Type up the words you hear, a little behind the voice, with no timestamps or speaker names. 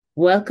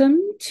Welcome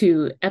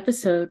to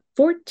episode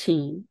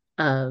 14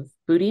 of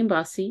Bootie and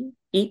Bossy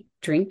Eat,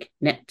 Drink,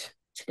 Knit.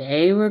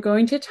 Today we're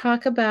going to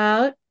talk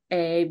about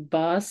a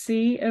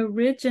Bossy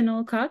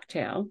original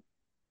cocktail.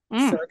 So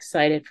Mm,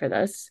 excited for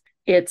this.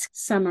 It's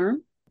summer.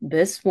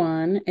 This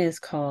one is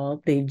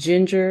called the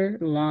Ginger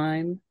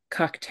Lime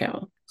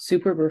Cocktail.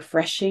 Super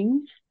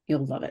refreshing.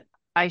 You'll love it.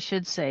 I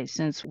should say,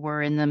 since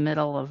we're in the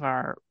middle of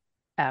our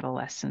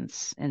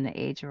adolescence in the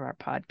age of our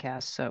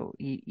podcast, so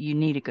you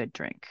need a good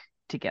drink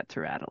to get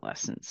through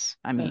adolescence.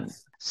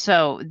 Yes.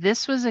 So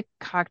this was a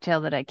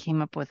cocktail that I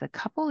came up with a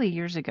couple of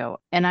years ago,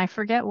 and I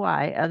forget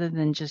why, other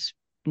than just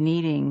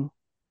needing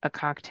a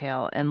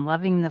cocktail and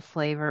loving the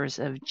flavors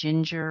of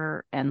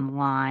ginger and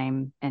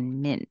lime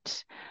and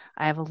mint.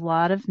 I have a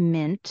lot of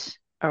mint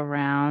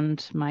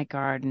around my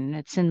garden.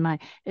 It's in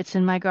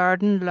my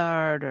garden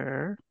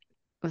larder.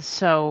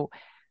 So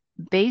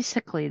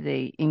basically,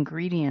 the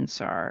ingredients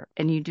are,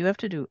 and you do have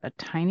to do a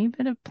tiny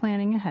bit of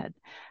planning ahead,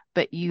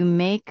 but you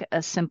make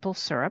a simple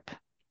syrup,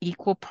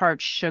 equal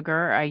parts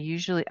sugar.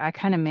 I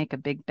kind of make a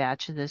big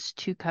batch of this,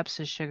 2 cups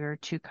of sugar,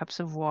 2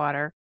 cups of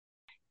water,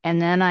 and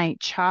then I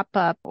chop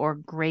up or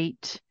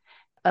grate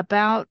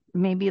about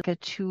maybe like a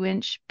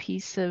 2-inch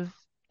piece of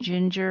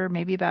ginger,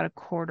 maybe about a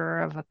quarter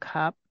of a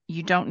cup.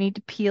 You don't need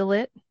to peel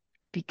it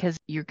because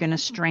you're going to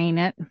strain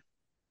it.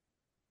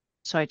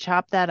 So I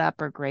chop that up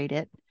or grate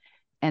it,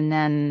 and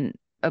then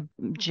a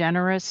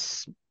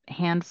generous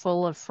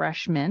handful of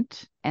fresh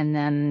mint, and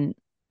then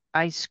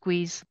I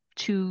squeeze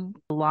 2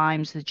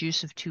 limes, the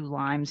juice of 2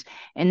 limes,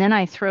 and then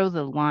I throw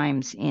the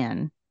limes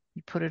in.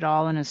 You put it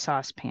all in a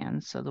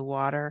saucepan, so the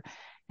water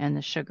and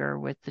the sugar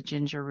with the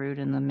ginger root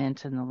and the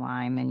mint and the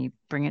lime, and you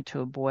bring it to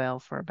a boil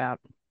for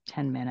about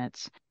 10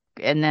 minutes,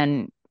 and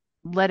then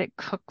let it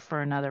cook for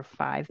another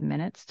 5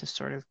 minutes to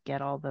sort of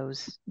get all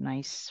those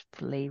nice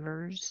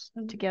flavors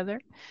together.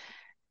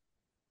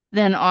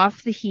 Then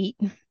off the heat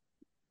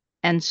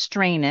and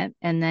strain it,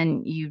 and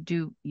then you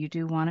do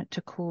want it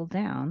to cool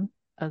down,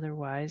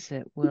 otherwise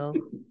it will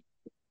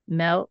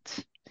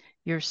melt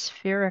your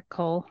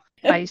spherical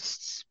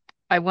ice.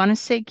 I want to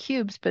say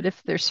cubes, but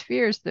if they're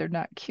spheres, they're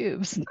not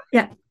cubes.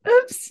 Yeah.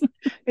 Oops.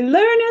 We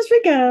learn as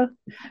we go.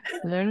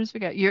 Learn as we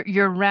go.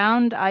 Your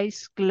round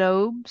ice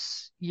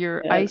globes,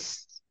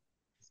 Yes.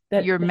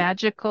 That your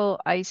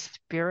magical ice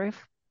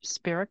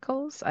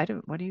spiracles. I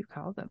don't. What do you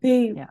call them?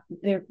 Yeah.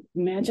 they're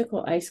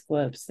magical ice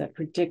globes that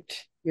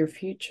predict your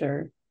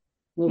future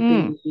will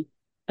Mm. be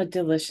a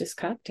delicious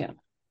cocktail.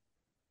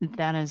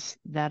 That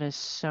is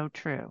so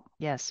true.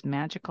 Yes,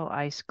 magical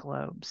ice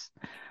globes.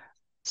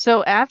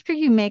 So after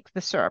you make the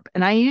syrup,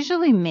 and I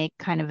usually make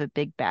kind of a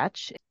big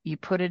batch, you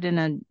put it in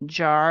a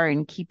jar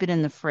and keep it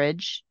in the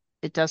fridge.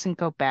 It doesn't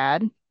go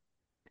bad.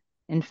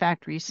 In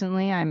fact,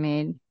 recently I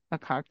made a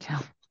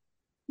cocktail,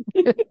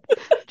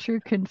 true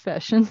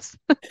confessions,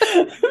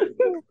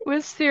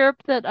 with syrup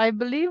that I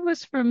believe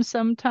was from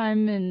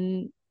sometime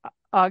in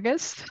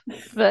August,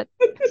 but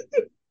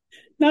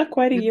Not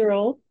quite a year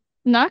old.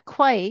 not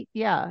quite.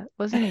 Yeah, it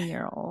wasn't a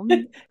year old.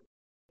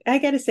 I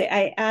gotta say,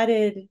 I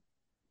added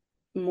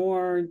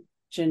more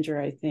ginger,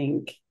 I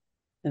think,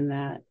 than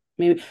that.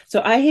 Maybe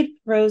so I had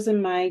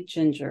frozen my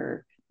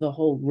ginger, the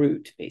whole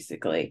root,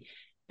 basically.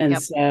 And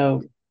Yep.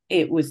 so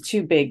it was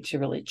too big to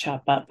really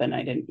chop up, and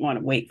I didn't want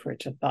to wait for it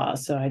to thaw.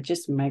 So I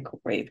just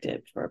microwaved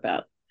it for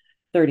about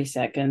 30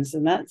 seconds,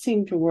 and that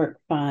seemed to work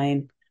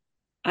fine.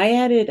 I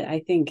added, I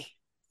think,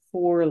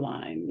 4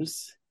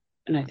 limes,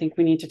 and I think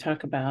we need to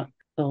talk about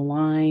the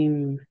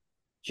lime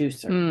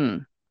juicer.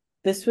 Mm,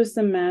 This was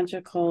the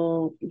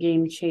magical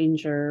game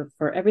changer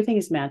for everything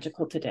is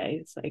magical today.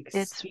 It's like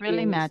it's really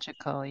spheres.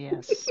 magical,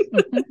 yes.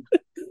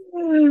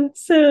 Mhm.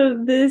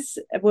 So this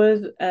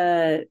was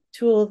a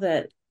tool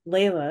that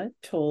Layla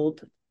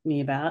told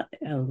me about,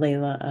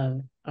 Layla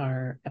of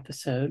our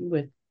episode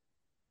with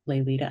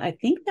Laylita. I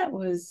think that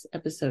was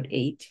episode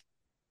 8.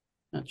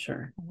 Not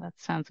sure. That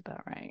sounds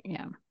about right.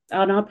 Yeah.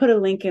 And I'll put a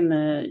link in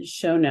the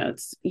show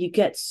notes. You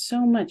get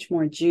so much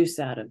more juice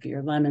out of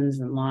your lemons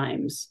and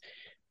limes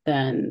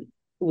than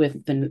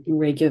with the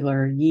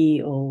regular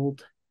ye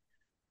old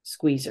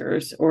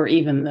squeezers, or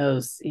even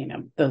those,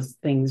 those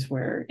things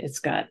where it's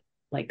got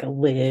like a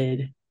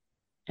lid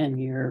and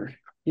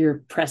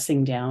you're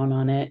pressing down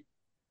on it.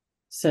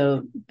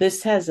 So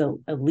this has a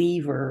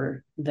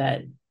lever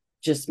that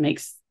just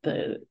makes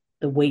the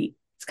weight.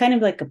 It's kind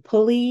of like a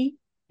pulley,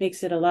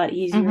 makes it a lot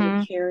easier to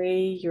Hmm.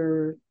 carry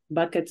your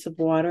buckets of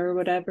water or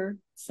whatever.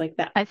 It's like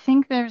that. I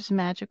think there's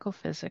magical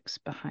physics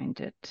behind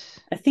it.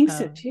 I think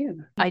so Uh,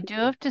 too. I do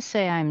have to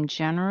say I'm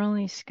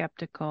generally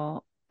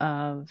skeptical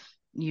of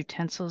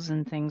utensils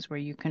and things where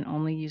you can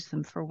only use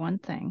them for one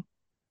thing.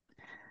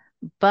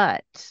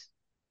 But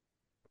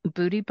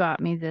Booty bought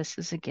me this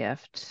as a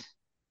gift,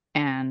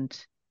 and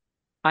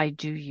I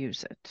do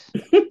use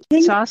it.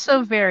 It's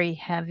also very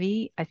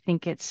heavy. I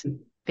think it's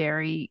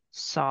very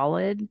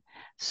solid.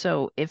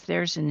 So if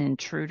there's an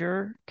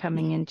intruder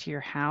coming into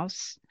your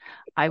house,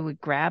 I would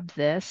grab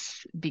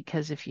this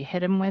because if you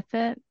hit him with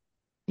it,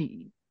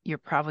 you're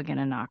probably going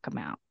to knock him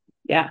out,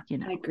 Yeah, you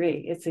I know.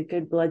 agree. It's a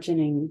good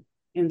bludgeoning.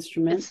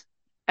 instrument. It's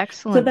So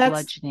excellent that's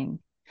bludgeoning.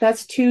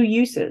 two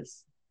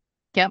uses.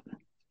 Yep.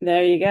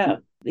 There you go.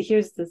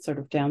 Here's the sort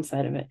of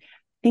downside of it.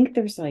 I think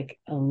there's like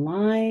a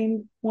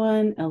lime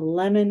one, a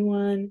lemon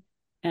one,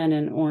 and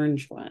an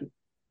orange one.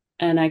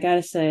 And I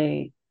gotta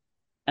say,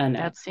 no.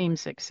 That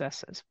seems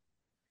excessive.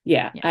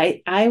 Yeah, Yeah.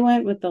 I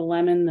went with the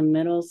lemon, the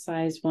middle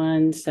size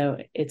one, so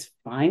it's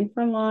fine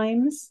for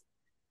limes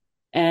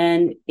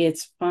and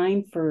it's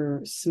fine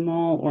for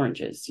small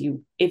oranges.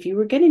 You if you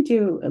were going to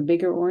do a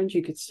bigger orange,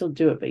 you could still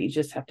do it, but you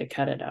just have to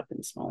cut it up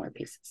in smaller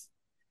pieces.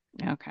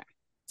 Okay.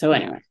 So Yeah.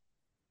 anyway,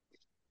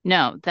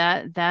 No,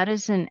 that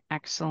is an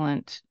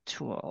excellent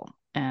tool.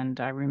 And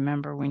I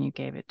remember when you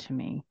gave it to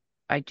me.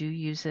 I do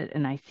use it,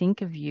 and I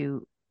think of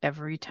you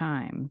every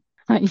time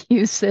I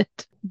use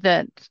it.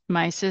 That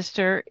my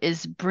sister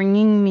is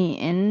bringing me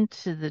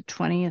into the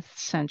 20th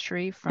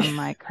century from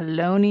my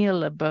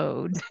colonial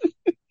abode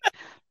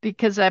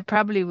because I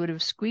probably would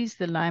have squeezed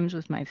the limes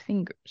with my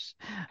fingers.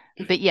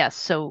 But yes,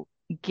 so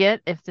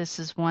get if this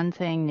is one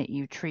thing that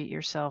you treat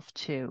yourself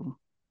to,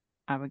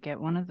 I would get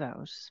one of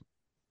those.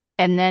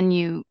 And then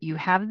you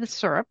have the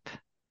syrup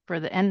for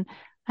the and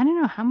I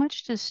don't know how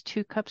much does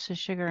 2 cups of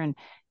sugar and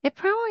it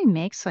probably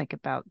makes like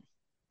about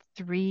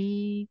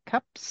 3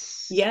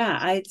 cups. yeah,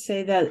 I'd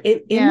say that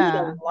it made Yeah,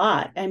 a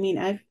lot. I mean,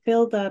 I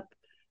filled up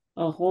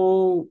a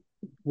whole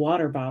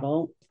water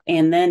bottle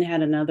and then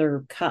had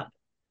another cup.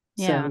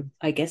 yeah, So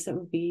I guess it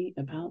would be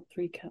about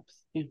 3 cups.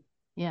 Yeah.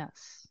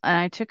 yes. And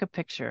I took a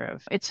picture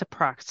of it's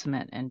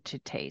approximate and to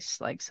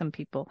taste. Like some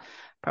people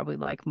probably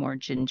like more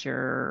ginger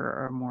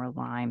or more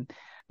lime.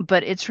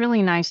 But it's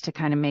really nice to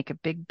kind of make a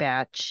big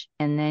batch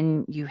and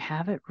then you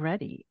have it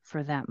ready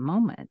for that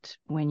moment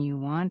when you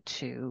want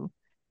to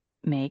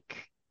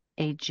make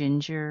a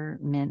ginger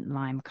mint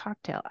lime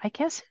cocktail. I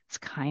guess it's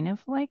kind of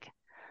like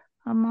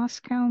a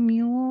Moscow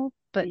Mule,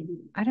 but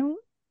Mhm. I don't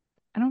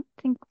I don't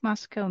think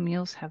Moscow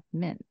Mules have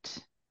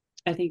mint.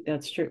 I think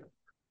that's true.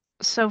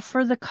 So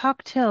for the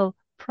cocktail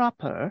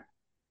proper,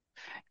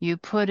 you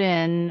put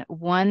in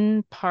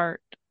 1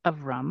 part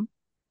of rum,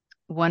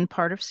 1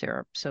 part of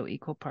syrup, so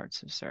equal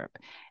parts of syrup,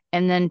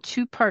 and then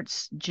 2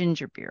 parts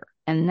ginger beer.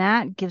 And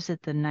that gives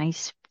it the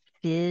nice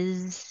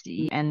fizz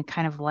and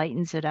kind of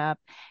lightens it up.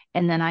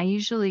 And then I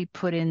usually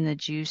put in the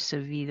juice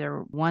of either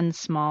one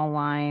small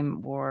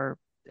lime or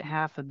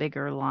half a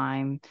bigger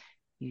lime.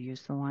 You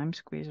use the lime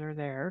squeezer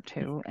there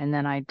too. And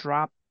then I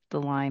drop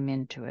the lime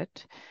into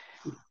it.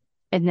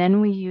 And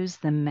then we use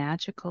the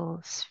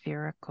magical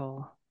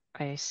spherical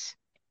ice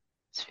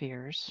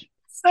spheres.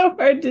 So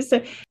hard to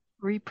say.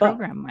 But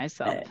Reprogram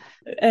myself.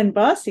 and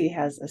Bossy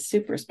has a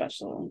super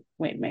special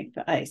way to make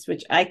the ice,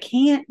 which I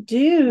can't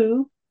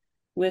do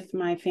with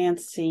my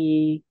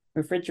fancy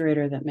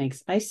refrigerator that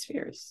makes ice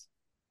spheres.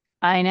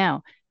 I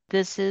know.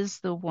 This is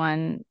the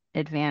one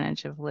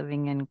advantage of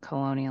living in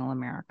colonial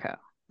America,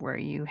 where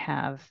you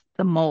have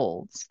the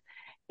molds,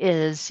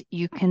 is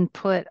you can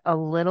put a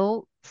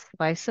little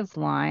slice of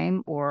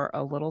lime or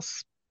a little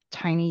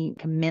tiny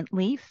mint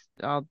leaf.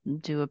 I'll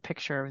do a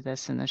picture of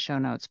this in the show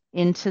notes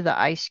into the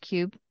ice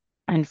cube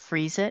and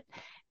freeze it.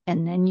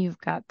 And then you've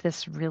got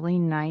this really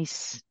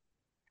nice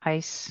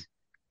ice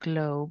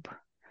globe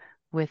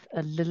with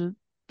a little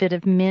bit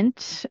of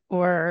mint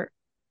or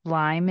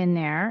lime in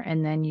there,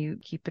 and then you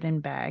keep it in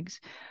bags.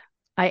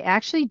 I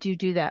actually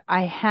do that.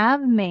 I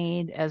have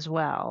made as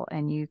well,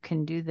 and you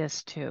can do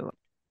this too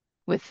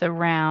with the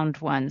round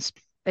ones.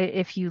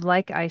 If you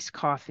like iced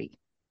coffee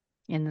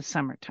in the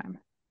summertime,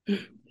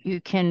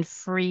 you can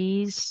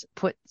freeze,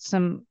 put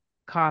some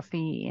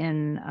coffee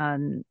in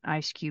an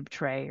ice cube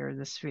tray or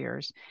the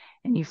spheres,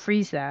 and you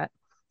freeze that.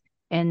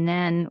 And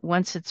then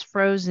once it's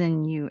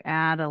frozen, you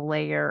add a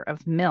layer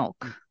of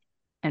milk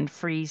and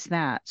freeze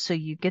that. So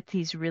you get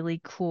these really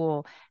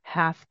cool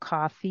half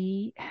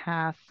coffee,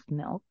 half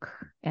milk,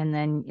 and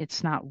then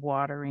it's not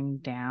watering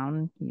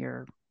down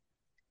your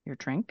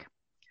drink.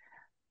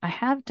 I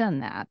have done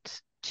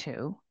that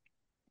too,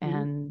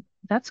 and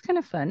that's kind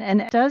of fun.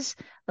 And it does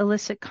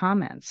elicit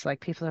comments. Like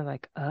people are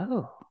like,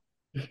 "Oh,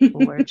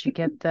 well, where'd you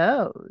get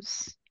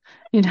those?"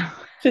 You know,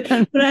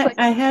 and But it's like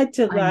I had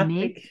to I laugh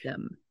make because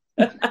them.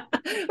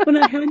 when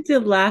I had to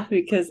laugh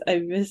because I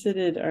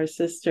visited our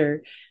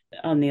sister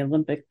on the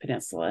Olympic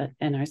Peninsula,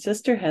 and our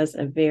sister has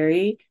a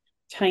very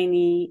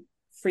tiny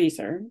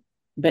freezer,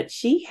 but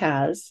she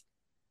has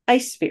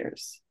ice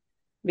spheres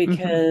Hmm.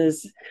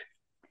 because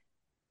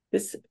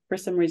this, for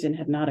some reason,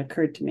 had not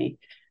occurred to me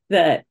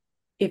that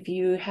if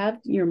you have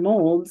your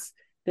molds,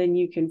 then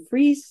you can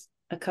freeze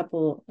a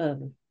couple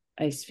of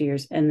ice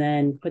spheres and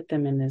then put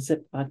them in a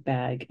Ziploc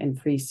bag and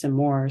freeze some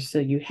more. So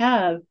you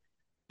have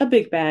a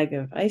big bag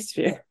of ice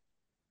spheres.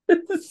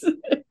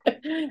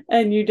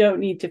 And you don't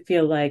need to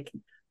feel like,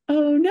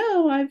 oh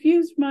no, I've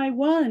used my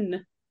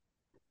one.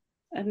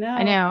 And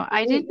I now I know. have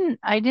to wait.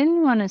 I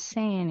didn't want to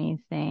say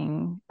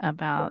anything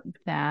about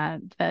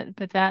that,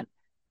 but that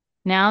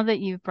now that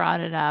you've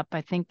brought it up,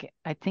 I think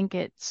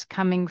it's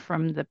coming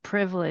from the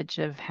privilege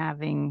of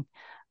having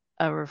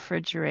a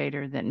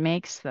refrigerator that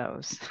makes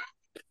those.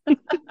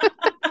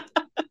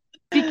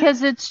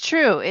 because it's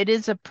true. It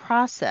is a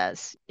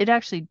process. It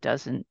actually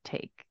doesn't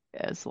take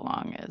as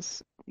long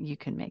as you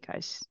can make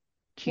ice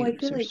Well, I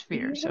cubes feel or like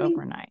you're spheres having,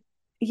 overnight.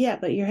 yeah,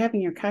 but you're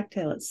having your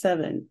cocktail at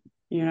 7.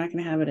 You're not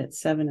going to have it at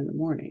 7 in the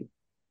morning.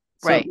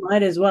 So it Right.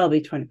 might as well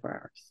be 24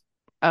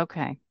 hours.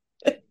 Okay.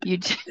 You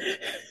do,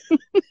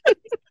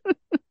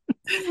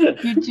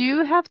 you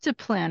do have to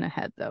plan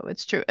ahead though.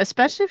 It's true,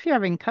 especially if you're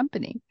having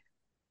company.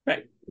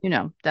 Right.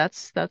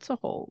 That's a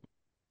whole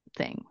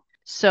thing.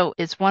 So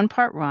it's 1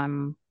 part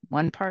rum,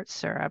 1 part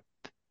syrup,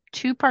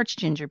 2 parts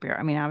ginger beer.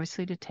 I mean,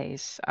 obviously to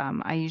taste.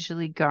 I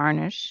usually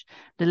garnish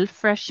a little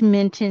fresh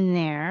mint in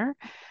there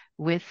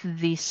with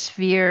the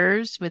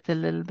spheres with a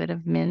little bit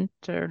of mint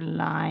or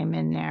lime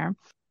in there.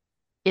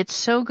 It's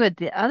so good.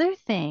 The other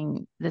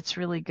thing that's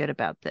really good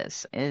about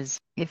this is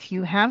if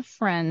you have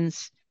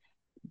friends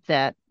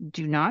that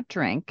do not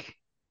drink,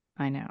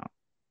 I know,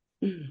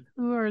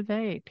 who are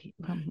they?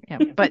 Yeah,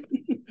 but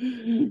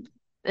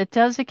it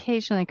does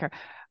occasionally occur.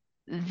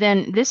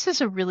 Then this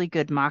is a really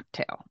good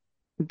mocktail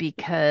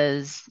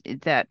because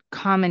that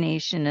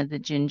combination of the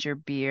ginger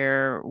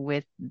beer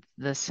with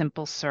the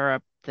simple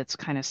syrup that's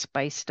kind of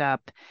spiced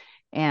up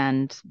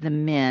and the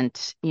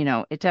mint,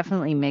 it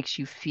definitely makes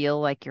you feel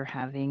like you're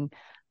having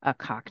a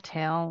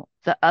cocktail.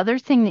 The other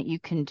thing that you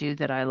can do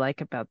that I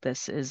like about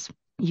this is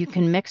you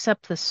can mix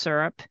up the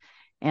syrup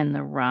and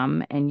the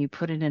rum and you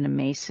put it in a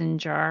mason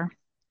jar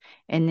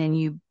and then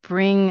you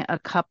bring a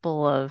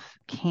couple of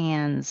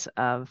cans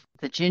of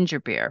the ginger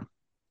beer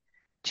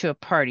to a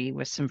party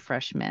with some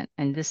fresh mint.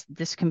 And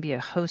this can be a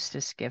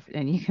hostess gift.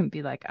 And you can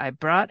be like, I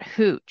brought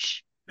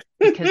Hooch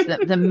because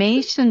the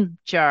mason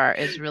jar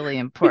is really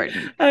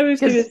important. I was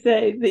going to Because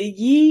say the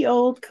ye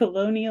old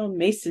colonial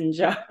mason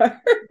jar.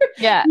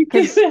 yeah, You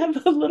could because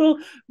have a little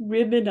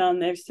ribbon on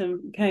there,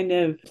 some kind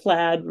of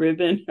plaid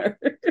ribbon. Or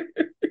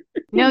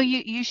no,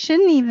 you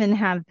shouldn't even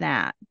have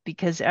that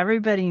because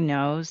everybody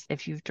knows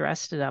if you've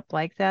dressed it up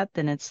like that,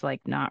 then it's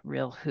like not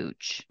real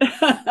Hooch.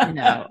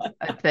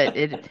 That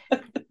it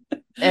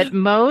at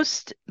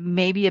most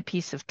maybe a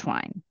piece of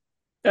twine,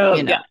 Oh you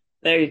yeah, know,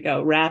 there you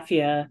go,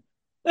 raffia.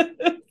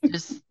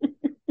 just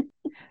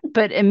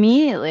but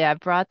immediately I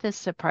brought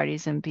this to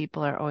parties and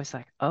people are always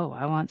like, oh,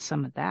 I want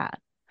some of that.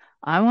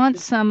 I want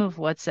some of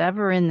what's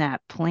ever in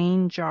that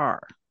plain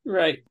jar.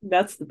 Right,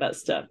 that's the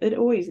best stuff. It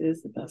always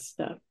is the best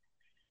stuff.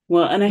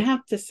 Well, and I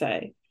have to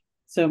say,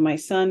 so my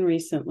son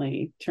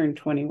recently turned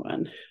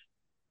 21.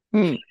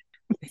 Mm,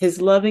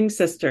 His loving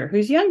sister,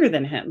 who's younger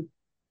than him,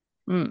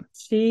 mm.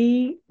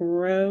 she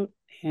wrote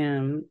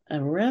him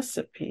a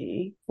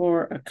recipe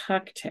for a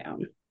cocktail.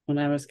 And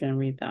I was going to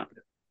read that.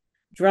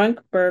 Drunk,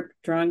 burp,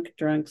 drunk,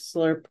 drunk,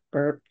 slurp,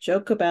 burp,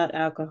 joke about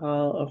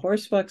alcohol, a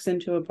horse walks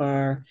into a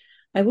bar.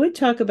 I would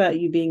talk about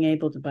you being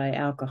able to buy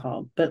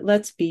alcohol, but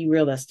let's be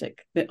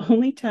realistic. The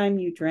only time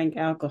you drank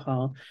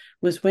alcohol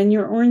was when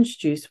your orange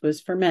juice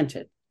was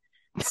fermented.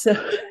 So,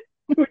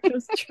 which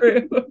was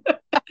true.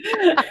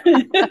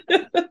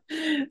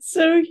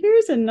 So,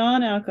 here's a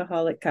non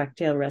alcoholic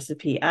cocktail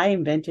recipe I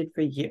invented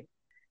for you: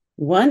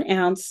 1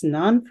 ounce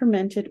non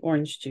fermented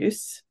orange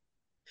juice,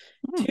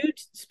 Mm. 2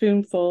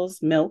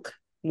 spoonfuls milk,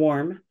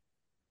 warm,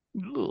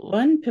 Ooh.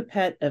 1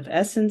 pipette of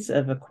essence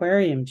of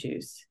aquarium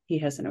juice. He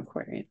has an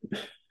aquarium.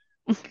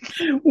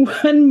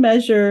 1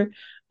 measure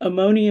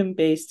ammonium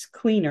based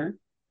cleaner,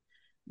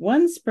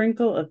 1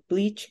 sprinkle of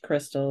bleach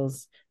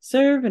crystals.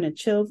 Serve in a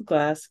chilled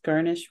glass,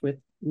 garnished with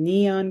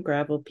neon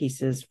gravel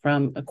pieces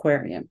from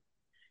aquarium.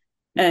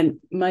 And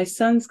my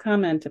son's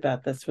comment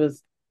about this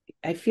was,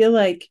 I feel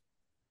like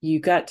you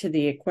got to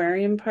the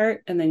aquarium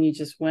part and then you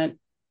just went,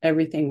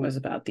 everything was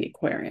about the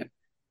aquarium.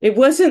 It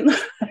wasn't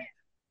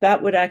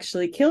that would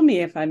actually kill me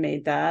if I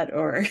made that,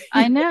 or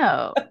I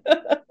know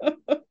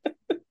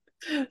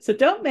so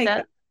don't make that.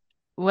 that.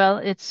 Well,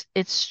 it's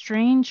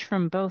strange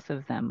from both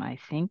of them, I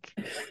think.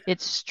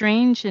 It's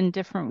strange in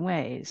different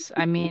ways.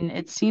 I mean,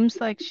 it seems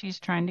like she's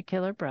trying to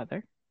kill her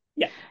brother,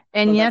 Yeah,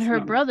 and well, yet that's her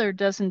normal. brother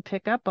doesn't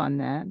pick up on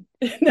that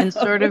and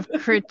sort No, of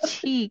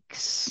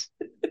critiques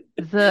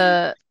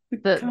the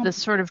the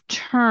sort of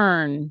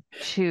turn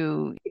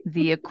to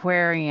the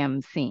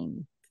aquarium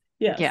theme.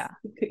 yes, Yeah,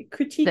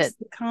 critiques that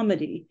the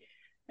comedy.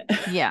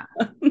 yeah.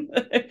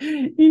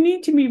 You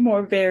need to be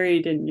more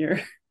varied in your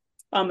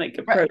comic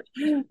Right.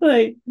 approach.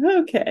 Like,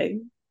 okay,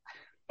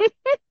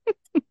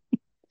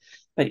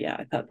 but yeah,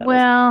 I thought that was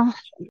Well,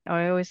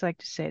 I always like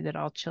to say that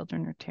all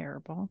children are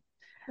terrible.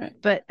 right.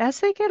 But as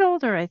they get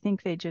older, I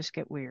think they just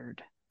get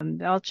weird.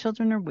 All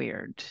children are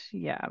weird.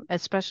 Yeah,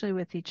 especially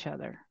with each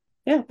other.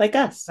 Yeah, like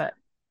us. But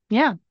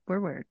yeah, we're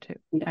weird too.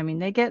 Yeah, I mean,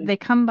 they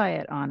come by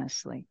it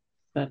honestly.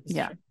 that is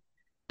Yeah. true.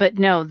 But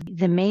no,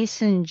 the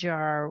mason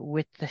jar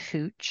with the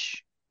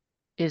hooch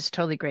is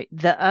totally great.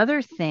 The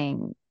other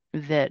thing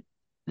that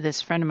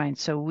this friend of mine,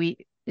 so we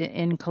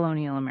in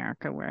Colonial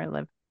America where I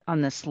live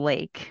on this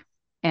lake,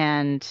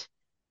 and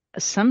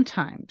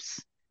sometimes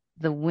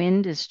the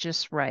wind is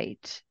just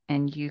right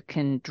and you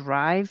can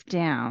drive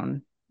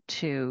down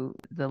to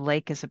the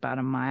lake is about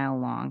a mile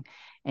long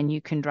and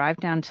you can drive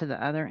down to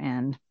the other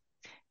end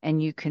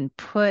and you can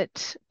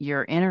put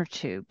your inner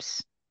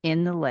tubes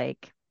in the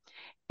lake.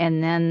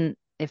 And then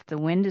if the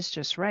wind is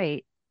just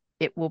right,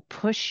 it will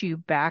push you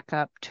back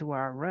up to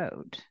our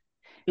road.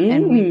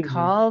 And we Mm.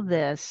 call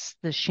this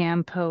the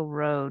Champeaux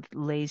Road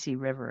Lazy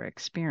River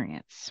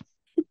Experience.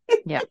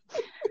 Yeah.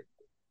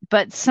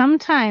 But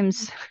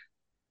sometimes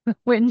the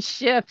wind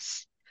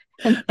shifts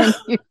and then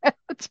you have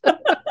to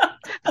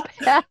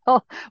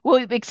paddle.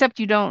 Well, except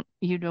you don't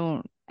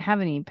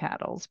have any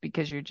paddles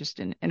because you're just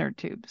in inner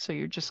tube. So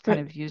you're just kind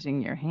of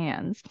using your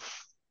hands.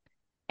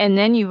 And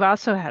then you've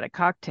also had a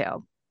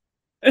cocktail.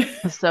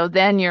 So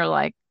then you're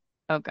like,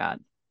 oh God,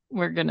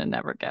 we're gonna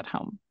never get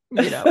home,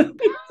 you know.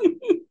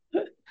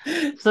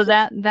 So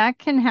that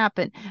can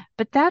happen.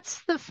 But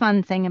that's the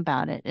fun thing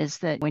about it is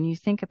that when you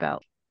think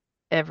about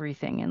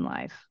everything in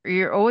life,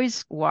 you're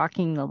always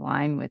walking the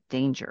line with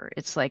danger.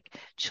 It's like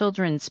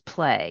children's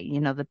play.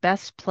 The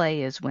best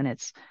play is when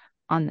it's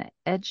on the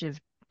edge of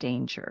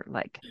danger,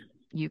 like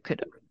you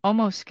could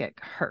almost get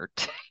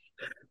hurt.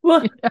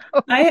 Well, You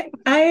know?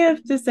 I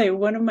have to say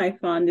one of my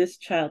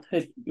fondest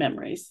childhood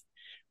memories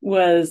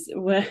was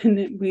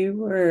when we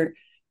were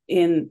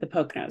in the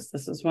Poconos.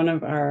 This was one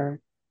of our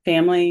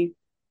family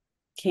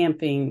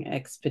camping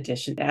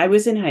expeditions. I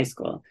was in high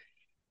school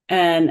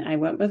and I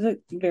went with a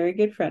very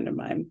good friend of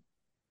mine,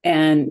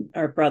 and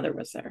our brother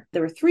was there.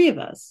 There were three of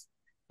us,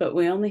 but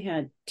we only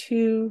had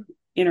two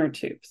inner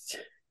tubes.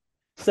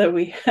 So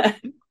we had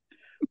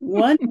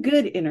one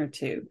good inner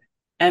tube,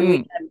 and we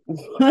Mm, had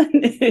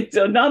one.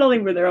 So not only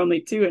were there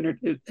only two inner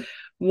tubes,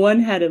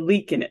 one had a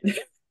leak in it.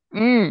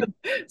 mm.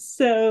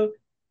 So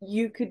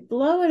you could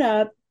blow it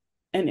up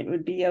and it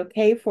would be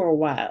okay for a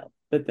while,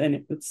 but then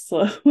it would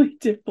slowly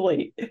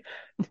deplete.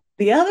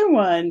 The other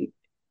one,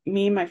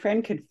 me and my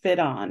friend could fit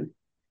on,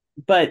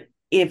 but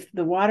if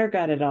the water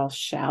got it all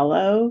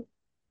shallow,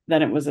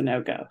 then it was a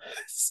no-go.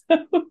 So,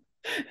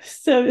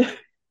 so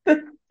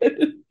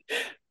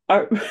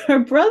our, our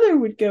brother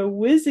would go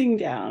whizzing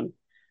down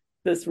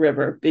this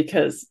river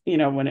because,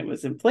 when it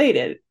was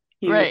inflated,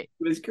 Right.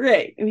 it was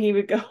great. And he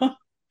would go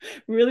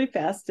really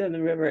fast down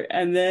the river.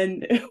 And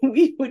then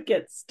we would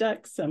get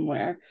stuck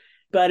somewhere.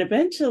 But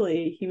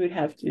eventually he would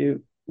have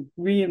to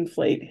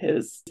reinflate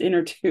his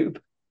inner tube.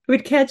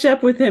 We'd catch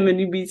up with him and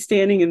he'd be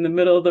standing in the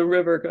middle of the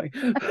river going,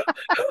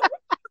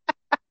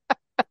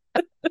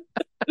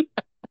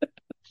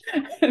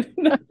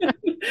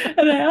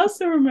 and I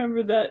also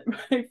remember that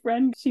my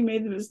friend, she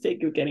made the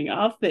mistake of getting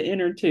off the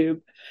inner tube.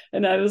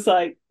 And I was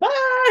like,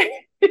 bye.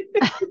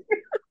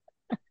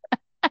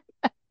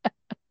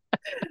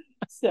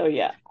 So,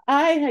 yeah,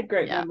 I had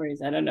great Yeah.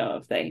 memories. I don't know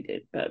if they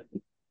did, but.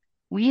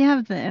 We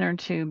have the inner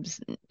tubes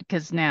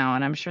because now,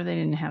 and I'm sure they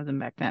didn't have them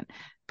back then,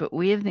 but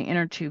we have the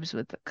inner tubes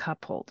with the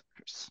cup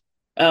holders.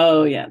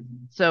 Oh, yeah.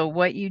 So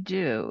what you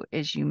do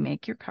is you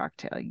make your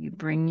cocktail, you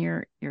bring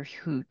your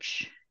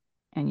hooch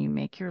and you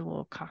make your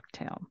little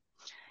cocktail.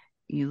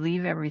 You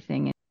leave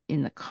everything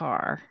in the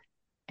car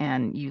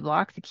and you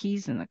lock the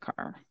keys in the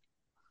car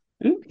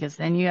Mm. because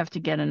then you have to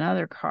get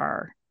another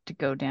car to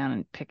go down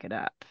and pick it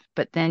up.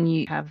 But then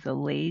you have the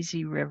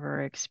lazy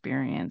river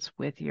experience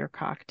with your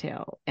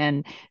cocktail.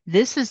 And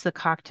this is the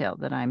cocktail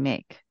that I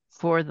make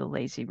for the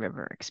lazy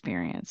river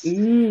experience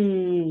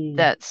Mm.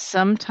 that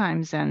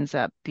sometimes ends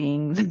up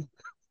being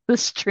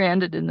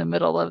stranded in the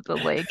middle of the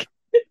lake.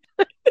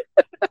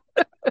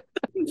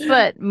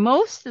 But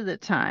most of the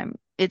time,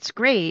 it's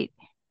great.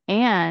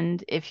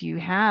 And if you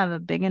have a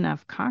big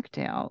enough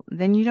cocktail,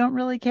 then you don't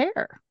really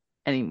care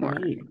anymore.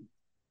 Right.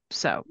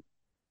 So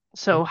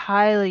So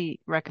highly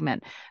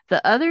recommend.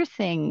 The other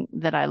thing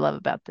that I love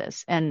about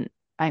this, and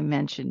I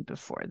mentioned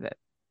before that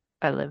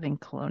I live in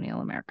Colonial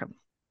America.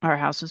 Our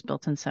house was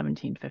built in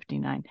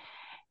 1759.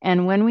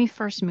 And when we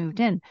first moved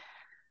in,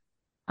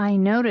 I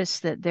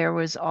noticed that there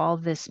was all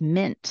this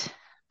mint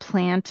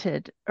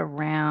planted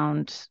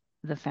around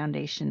the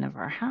foundation of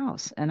our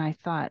house. And I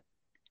thought,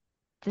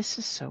 this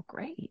is so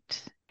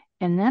great.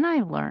 And then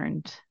I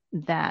learned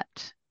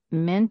that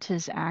mint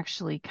is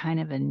actually kind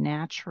of a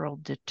natural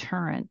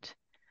deterrent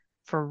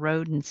for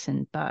rodents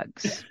and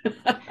bugs.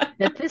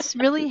 That this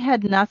really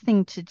had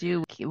nothing to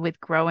do with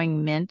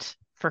growing mint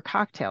for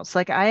cocktails.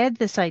 Like I had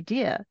this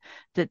idea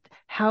that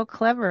how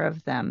clever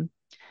of them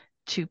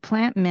to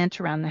plant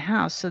mint around the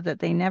house so that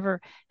they never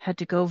had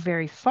to go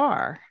very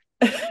far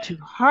to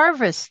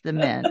harvest the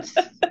mint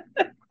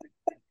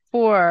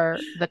for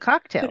the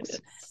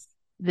cocktails.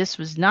 This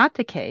was not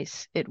the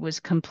case. It was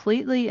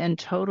completely and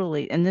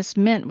totally, and this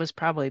mint was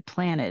probably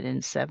planted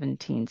in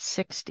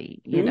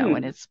 1760, and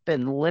Mm. it's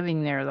been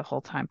living there the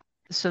whole time.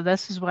 So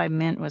this is why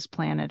mint was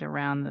planted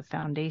around the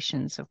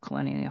foundations of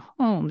colonial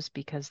homes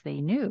because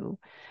they knew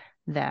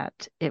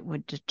that it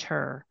would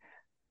deter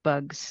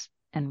bugs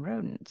and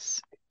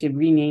rodents. To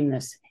rename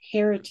this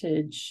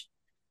Heritage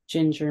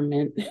Ginger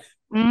Mint.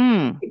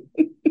 Mm,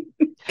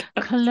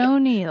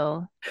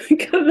 colonial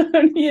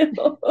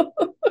Colonial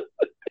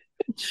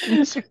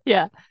ginger,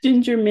 yeah,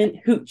 Ginger Mint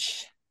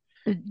Hooch.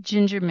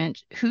 ginger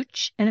mint,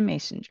 hooch, and a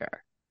mason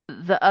jar.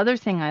 The other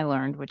thing I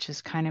learned, which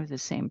is kind of the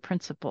same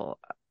principle,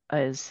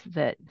 is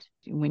that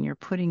when you're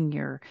putting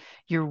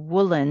your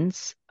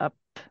woolens up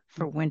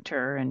for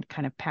winter and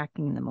kind of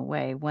packing them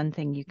away, one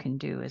thing you can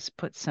do is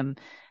put some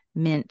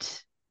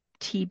mint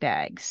tea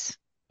bags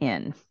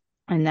in,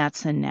 and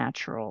that's a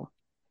natural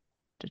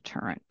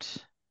deterrent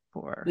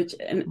for Which,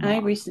 and I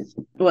moths.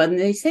 recently, well, and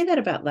they say that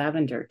about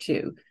lavender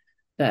too,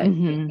 that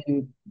you Hmm.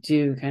 can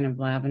do kind of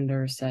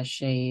lavender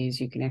sachets.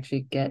 You can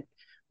actually get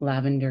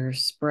lavender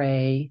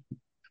spray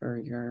for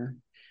your,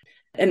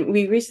 and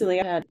we recently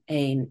had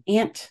an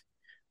ant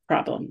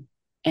problem,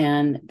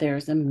 and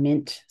there's a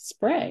mint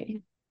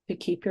spray to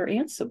keep your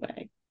ants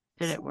away.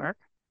 Did it work?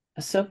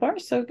 So far,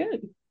 so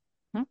good.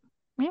 Hmm.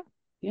 Yeah.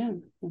 Yeah.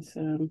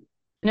 So,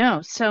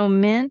 No, so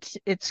mint,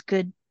 it's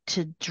good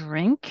to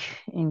drink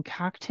in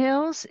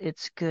cocktails.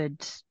 It's good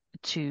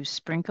to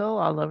sprinkle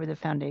all over the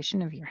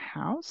foundation of your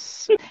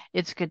house.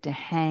 It's good to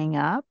hang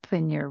up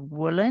in your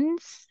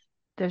woolens.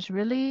 There's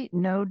really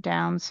no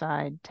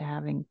downside to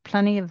having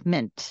plenty of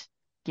mint.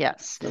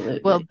 Yes. Well,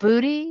 absolutely.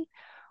 Booty,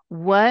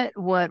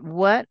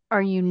 what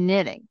are you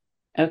knitting?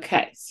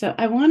 Okay. So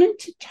I wanted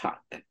to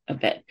talk a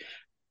bit.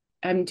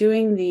 I'm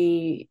doing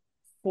the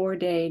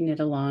 4-day knit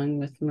along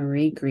with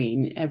Marie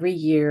Green. Every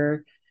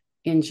year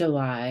in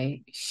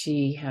July,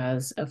 she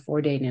has a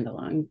 4-day knit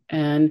along.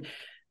 And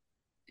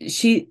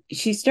she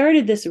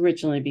started this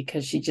originally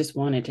because she just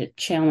wanted to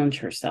challenge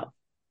herself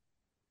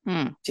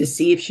Hmm. to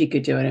see if she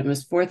could do it. It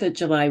was 4th of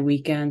July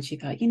weekend. She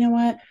thought, you know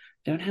what?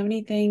 Don't have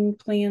anything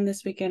planned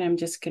this weekend. I'm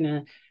just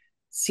gonna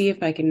see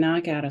if I can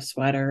knock out a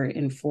sweater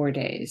in 4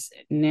 days.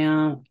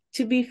 Now,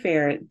 to be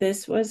fair,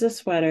 this was a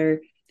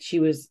sweater. She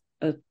was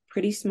a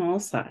pretty small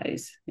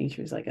size. I think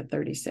she was like a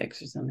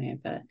 36 or something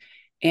like that.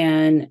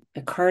 And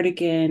a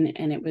cardigan,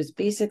 and it was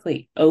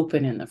basically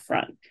open in the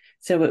front.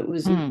 So it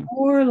was Hmm.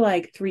 more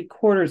like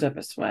 3/4 of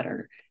a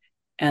sweater.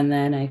 And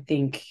then I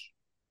think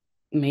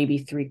maybe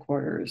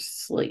 3/4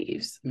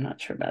 sleeves. I'm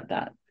not sure about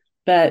that.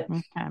 But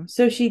Okay.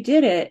 so she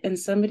did it, and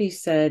somebody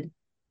said,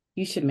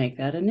 you should make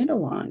that a knit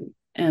along.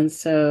 And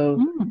so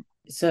Hmm.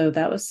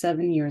 that was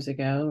 7 years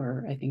ago,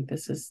 or I think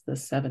this is the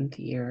seventh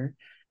year.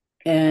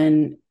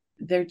 And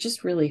they're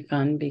just really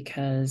fun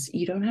because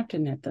you don't have to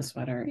knit the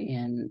sweater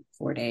in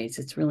 4 days.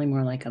 It's really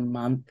more like a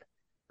month.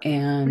 Or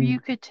you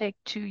And could take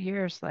 2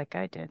 years like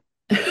I did.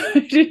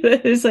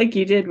 it's like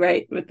you did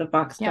right with the Yeah.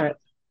 foxtrot.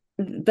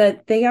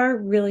 But they are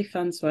really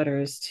fun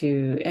sweaters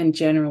too. And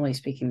generally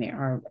speaking, they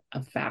are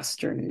a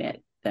faster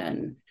knit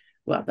than,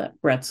 well,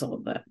 that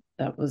Bretzel,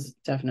 that was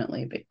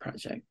definitely a big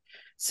project. Hmm.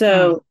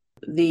 So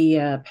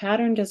the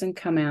pattern doesn't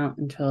come out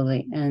until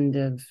the end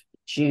of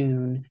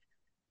June.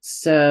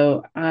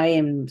 So I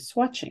am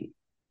swatching.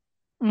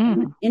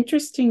 And the Mm.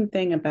 interesting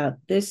thing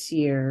about this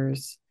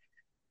year's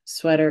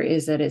sweater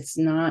is that it's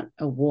not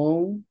a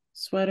wool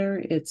sweater,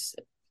 it's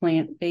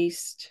plant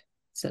based.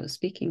 So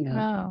speaking of,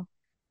 Oh.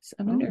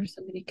 I wonder Oh. if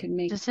somebody could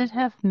make Does it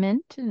have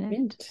mint in it?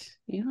 mint.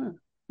 Yeah.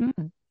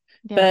 Mm.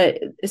 Yeah.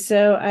 But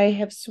so I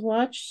have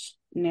swatched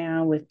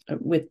now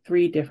with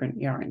three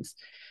different yarns.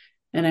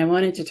 And I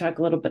wanted to talk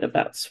a little bit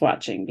about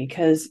swatching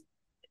because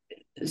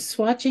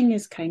swatching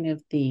is kind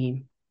of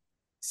the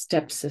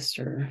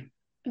stepsister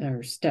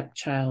or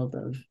stepchild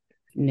of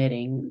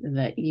knitting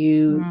that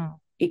Mm.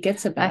 it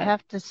gets a I bad,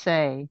 have to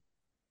say,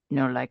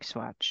 no like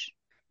swatch.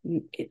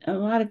 a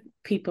lot of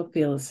people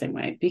feel the same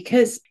way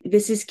because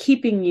this is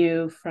keeping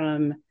you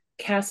from Yeah,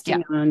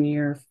 casting on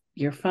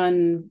your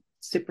fun,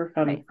 super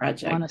fun right. Want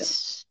project. to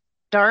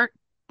start,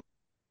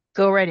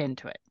 go right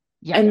into it.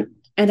 Yep.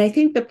 And I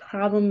think the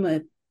problem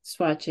with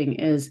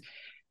swatching is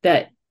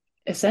that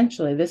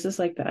essentially this is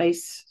like the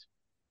ice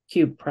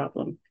cube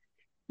problem.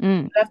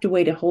 Mm. You have to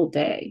wait a whole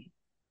day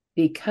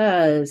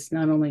because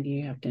not only do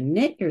you have to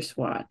knit your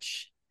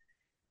swatch,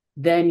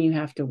 then you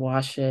have to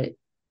wash it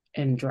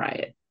and dry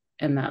it.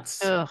 And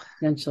that's Ugh.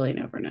 essentially an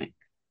overnight.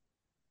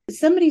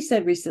 Somebody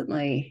said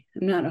recently,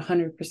 I'm not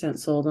 100%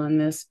 sold on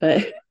this,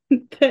 but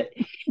that,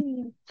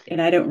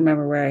 and I don't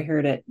remember where I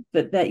heard it,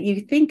 but that you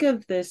think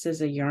of this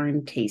as a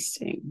yarn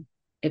tasting.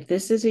 If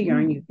this is a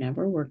yarn Mm. you've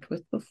never worked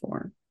with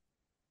before,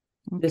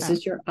 this Okay.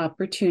 is your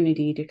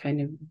opportunity to kind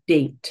of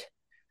date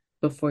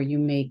before you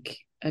make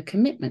a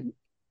commitment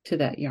to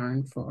that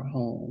yarn for a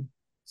whole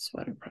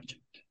sweater project.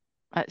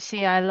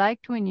 See, I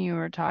liked when you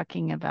were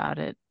talking about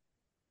it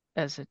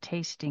as a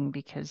tasting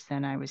because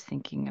then I was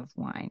thinking of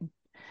wine.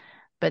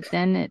 But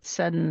then it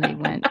suddenly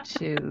went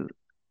to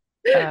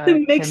a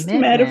The mixed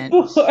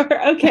metaphor.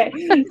 commitment. Okay.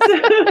 So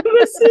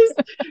this is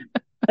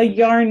a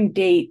yarn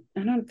date.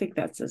 I don't think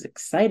that's as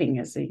exciting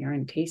as a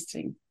yarn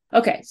tasting.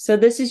 Okay. So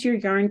this is your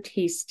yarn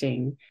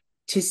tasting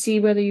to see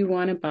whether you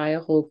want to buy a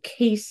whole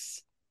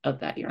case of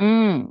that yarn,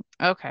 Mm.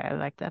 Okay, I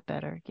like that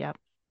better. Yep.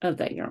 of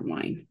that yarn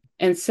wine.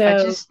 And I so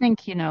just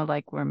think,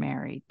 like we're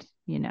married,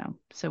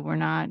 so we're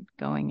not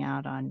going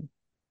out on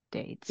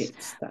dates,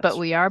 it's but that's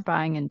we are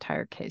buying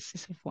entire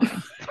cases of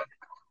wine.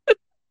 I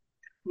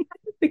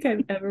don't think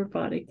I've ever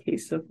bought a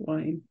case of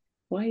wine.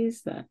 Why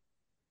is that?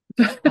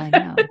 I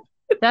know.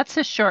 That's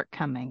a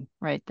shortcoming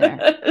right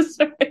there.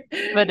 Sorry.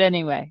 But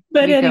anyway,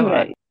 But you go on.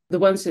 anyway, the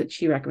ones that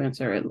she recommends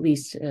are at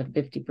least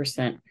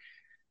 50%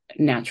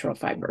 natural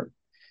fiber.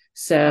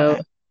 So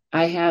Okay.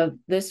 I have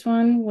this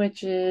one,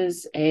 which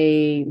is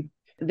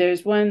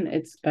there's one,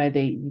 it's by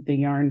the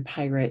yarn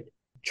pirate,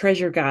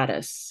 Treasure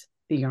Goddess,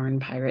 the yarn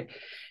pirate.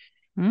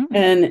 Mm.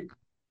 And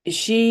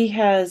she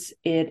has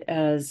it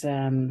as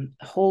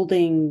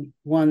holding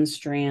one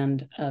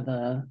strand of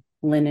a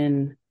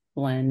linen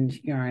blend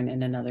yarn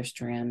and another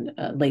strand,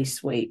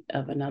 lace weight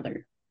of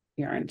another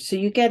yarn. So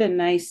you get a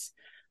nice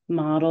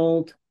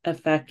mottled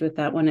effect with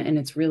that one, and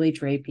it's really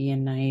drapey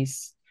and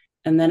nice.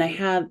 And then I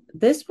have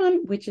this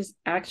one, which is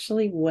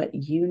actually what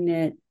you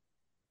knit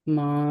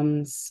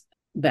mom's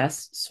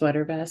best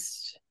sweater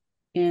vest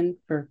in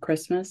for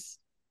Christmas,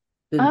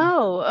 the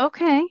Oh,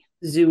 okay.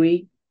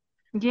 Zooey.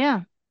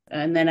 Yeah.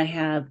 And then I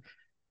have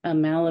a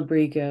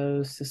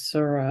Malabrigo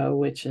Cicero,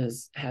 which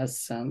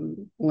has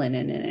some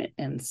linen in it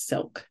and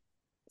silk.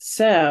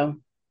 So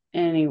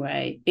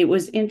anyway, it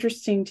was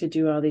interesting to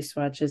do all these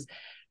swatches.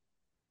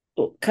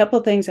 A couple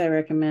things I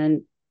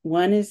recommend.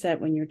 One is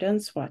that when you're done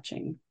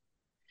swatching,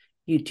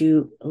 you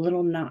do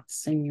little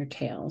knots in your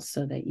tail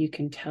so that you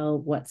can tell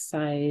what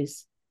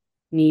size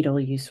needle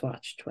you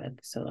swatched with.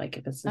 So like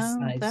if it's a Oh,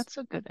 size that's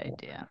a good 4,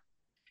 idea.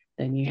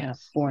 then you have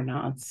Yes. 4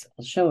 knots.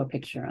 I'll show a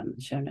picture on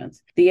the show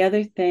notes. The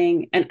other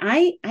thing, and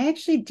I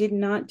actually did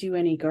not do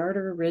any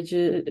garter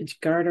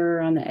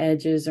on the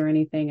edges or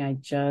anything. I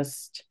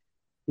just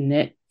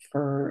knit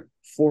for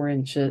 4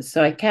 inches.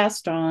 So I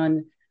cast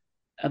on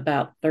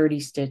about 30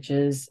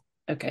 stitches.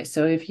 Okay,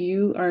 so if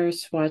you are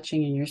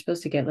swatching and you're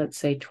supposed to get, let's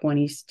say,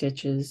 20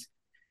 stitches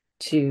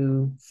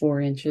to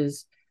 4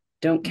 inches,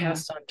 don't Yeah.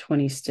 cast on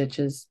 20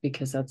 stitches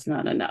because that's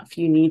not enough.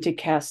 You need to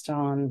cast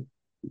on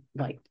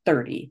like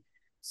 30.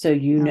 So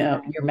Okay.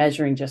 you're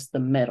measuring just the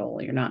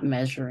middle. You're not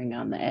measuring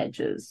on the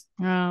edges.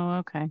 Oh,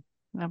 okay.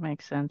 That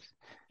makes sense.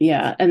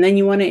 Yeah. And then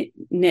you want to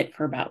knit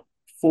for about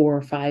 4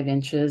 or 5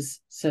 inches.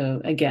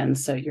 So again,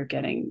 so you're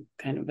getting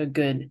kind of a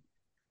good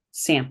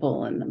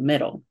sample in the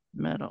middle.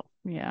 Middle.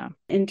 Yeah.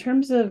 In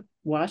terms of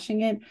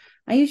washing it,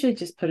 I usually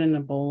just put in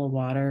a bowl of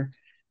water.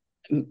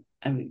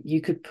 I mean,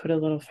 you could put a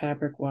little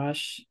fabric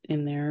wash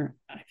in there.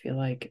 I feel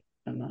like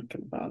I'm not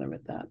going to bother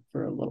with that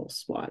for a little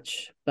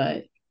swatch,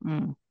 but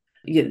Mm.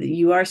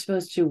 you are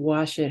supposed to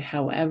wash it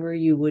however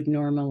you would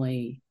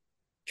normally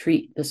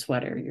treat the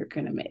sweater you're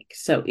going to make.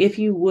 So if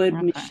you would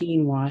Okay.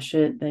 machine wash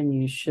it, then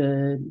you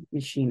should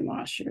machine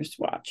wash your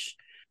swatch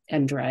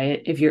and dry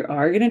it. If you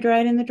are going to dry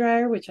it in the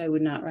dryer, which I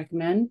would not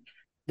recommend,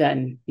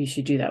 then you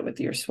should do that with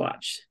your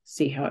swatch.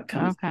 See how it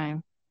comes. Okay.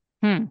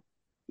 Hmm.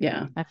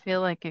 Yeah. I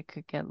feel like it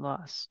could get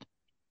lost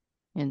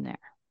in there.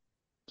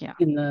 Yeah.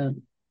 In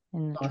the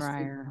In the Boston,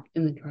 dryer.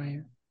 in the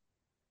dryer.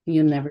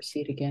 You'll Yeah. never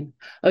see it again.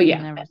 Oh You'll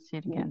yeah. never see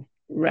it again.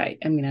 Right.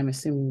 I mean, I'm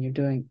assuming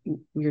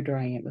you're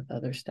drying it with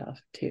other stuff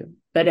too.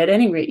 But at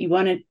any rate, you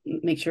want to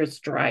make sure it's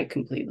dry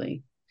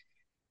completely.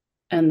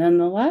 And then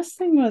the last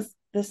thing was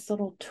this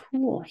little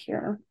tool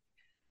here,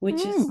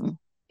 which is Mm.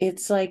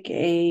 it's like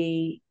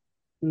a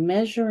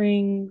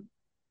measuring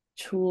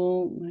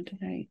tool. What did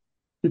I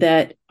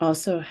that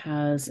also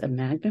has a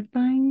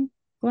magnifying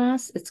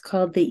glass. It's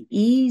called the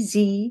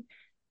EZPZ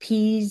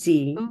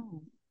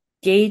Ooh.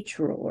 gauge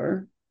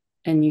roller,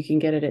 and you can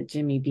get it at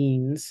Jimmy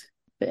Bean's,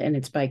 and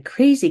it's by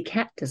Crazy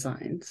Cat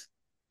Designs.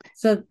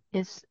 So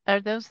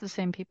Are those the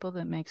same people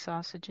that make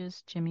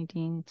sausages, Jimmy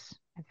Dean's?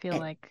 I feel at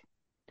like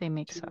they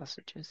make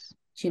sausages.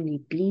 Jimmy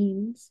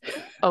Bean's.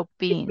 Oh,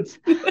 beans.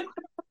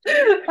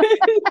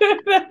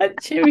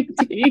 Jimmy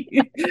Dean.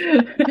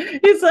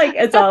 It's like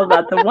it's all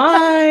about the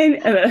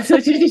wine. So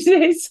did you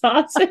say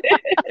sausage?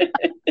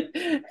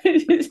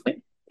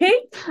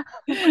 Cake?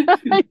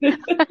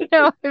 I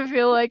know. I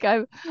feel like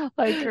I'm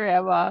like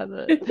grandma.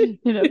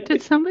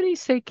 Did somebody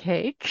say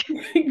cake?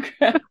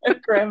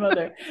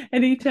 Grandmother.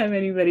 Anytime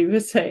anybody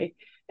would say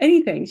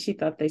anything, she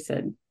thought they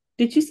said,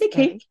 "Did you say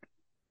Cake. cake?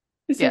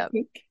 Is there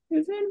Yeah. cake?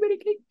 Is there anybody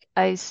cake?"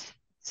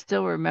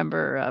 Still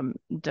remember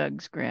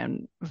Doug's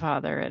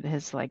grandfather at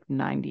his like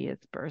 90th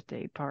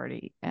birthday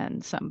party,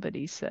 and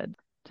somebody said,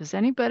 "Does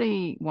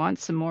anybody want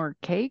some more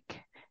cake?"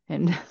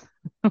 And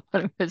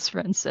one of his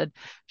friends said,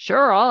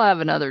 "Sure, I'll have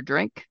another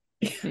drink."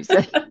 He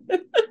said, "I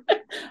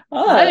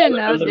Oh, didn't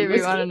ask another you if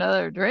you want whiskey.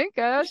 another drink.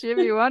 I asked you if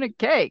you wanted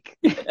cake."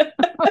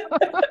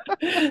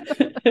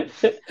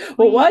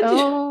 Well, We what?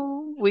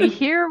 oh, we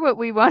hear what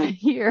we want to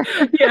hear.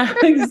 Yeah,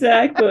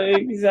 exactly,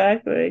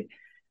 exactly.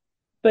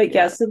 But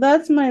yeah, Yeah. so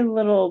that's my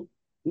little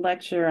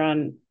lecture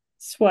on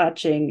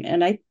swatching.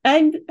 And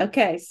I'm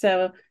okay.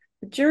 So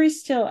the jury's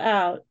still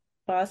out.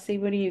 Bossy,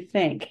 what do you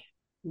think?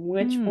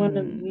 Which one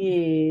of Hmm.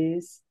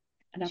 these?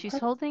 And I'll She's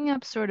probably, holding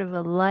up sort of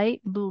a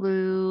light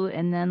blue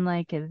and then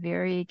like a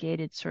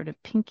variegated sort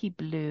of pinky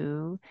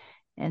blue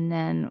and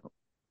then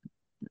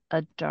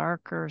a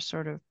darker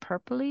sort of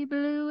purpley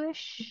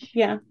bluish.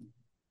 yeah,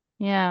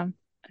 Yeah.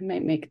 I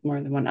might make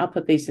more than one. I'll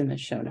put these in the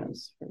show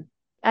notes.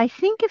 I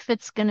think if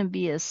it's going to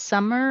be a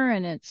summer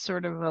and it's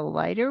sort of a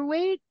lighter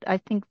weight, I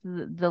think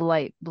the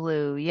light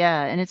blue.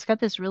 Yeah. And it's got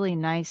this really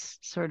nice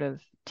sort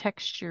of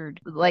textured,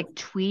 like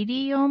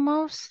tweedy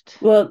almost.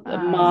 Well,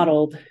 Um,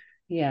 modeled.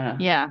 Yeah.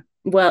 yeah.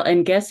 Well,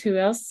 and guess who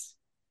else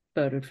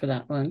voted for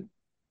that one?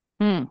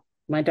 Hmm.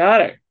 My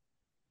daughter.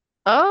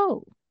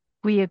 Oh,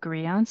 we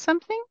agree on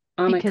something?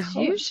 on a Because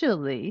color.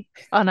 usually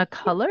on a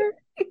color,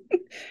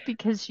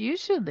 because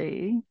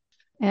usually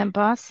Aunt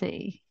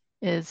Bossy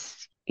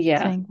is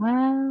Yeah. saying,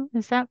 well,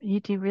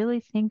 do you really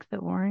think the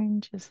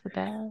orange is the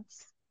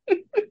best?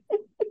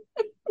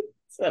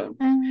 So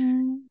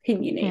Mm, yeah,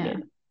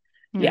 opinionated.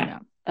 I Yeah. know.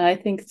 I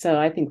think so.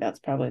 I think that's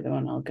probably the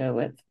one I'll go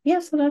with. Yeah,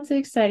 so that's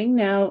exciting.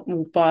 Now,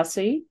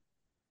 Bossy,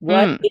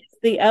 what Mm, is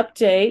the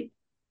update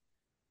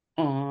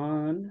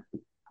on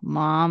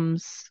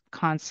Mom's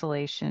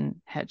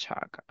consolation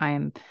hedgehog. I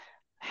am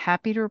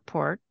happy to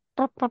report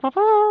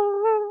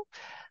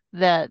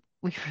that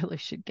we really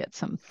should get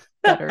some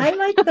better. I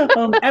like the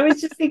home. I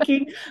was just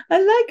thinking, I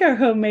like our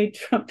homemade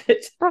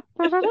trumpet.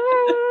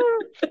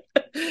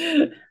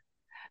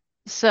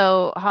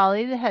 So,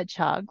 Holly the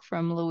Hedgehog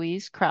from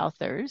Louise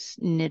Crowther's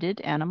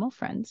Knitted Animal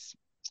Friends.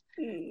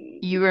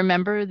 You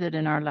remember that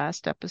in our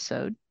last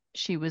episode,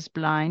 she was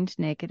blind,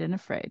 naked, and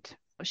afraid.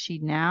 She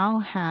now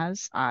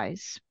has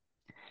eyes.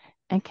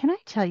 And can I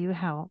tell you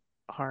how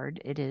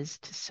hard it is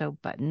to sew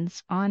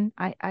buttons on?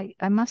 I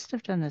must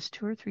have done this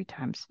 2 or 3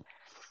 times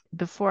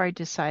before I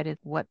decided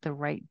what the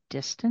right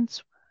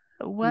distance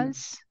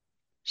was.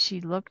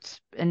 She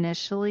looked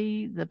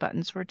initially, the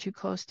buttons were too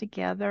close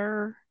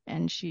together,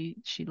 and she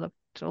looked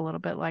a little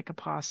bit like a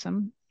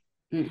possum.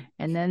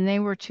 And then they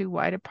were too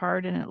wide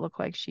apart, and it looked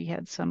like she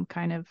had some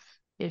kind of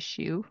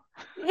issue.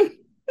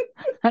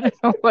 I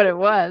don't know what it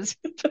was,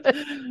 but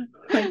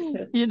Like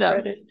a you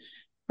know, but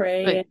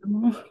prey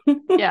animal.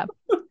 yeah.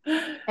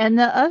 And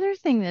the other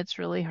thing that's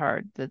really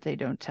hard that they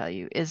don't tell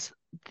you is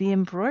the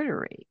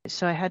embroidery.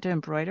 So I had to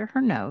embroider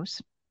her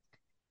nose.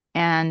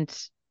 And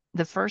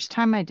the first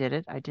time I did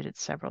it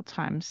several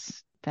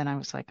times. Then I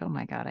was like, oh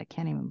my God, I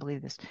can't even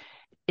believe this.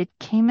 It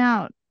came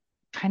out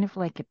kind of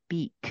like a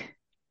beak.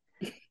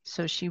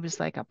 So she was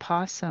like a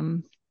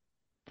possum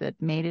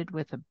that mated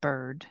with a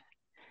bird,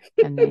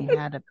 and they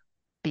had a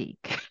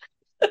beak.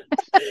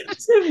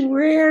 It's a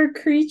rare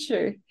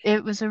creature.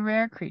 It was a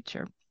rare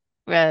creature.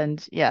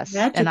 And yes,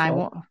 and I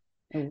Magical. won't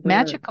A word.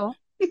 magical,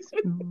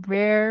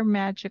 rare,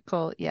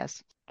 magical,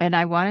 yes. And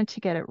I wanted to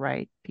get it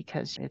right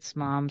because it's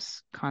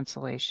Mom's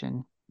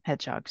consolation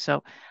hedgehog.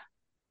 So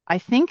I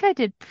think I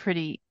did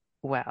pretty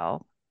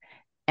well.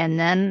 And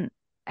then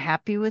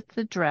happy with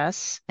the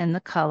dress and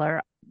the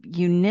color.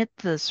 You knit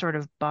the sort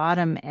of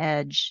bottom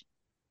edge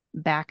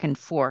back and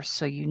forth.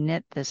 So you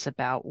knit this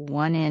about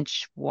 1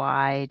 inch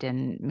wide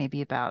and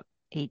maybe about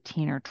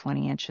 18 or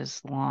 20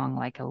 inches long,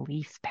 like a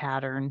leaf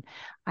pattern.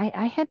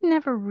 I had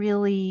never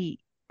really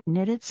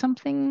knitted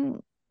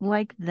something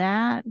like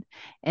that.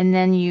 And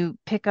then you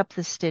pick up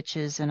the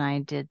stitches, and I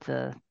did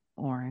the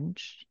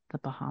orange, the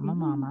Bahama Mm,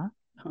 Mama.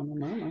 Mama,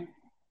 mama.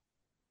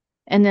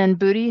 And then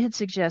Bootie had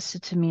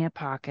suggested to me a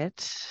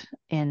pocket.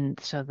 And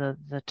so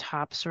the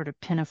top sort of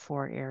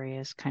pinafore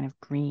area is kind of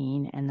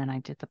green. And then I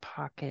did the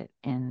pocket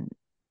in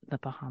the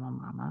Bahama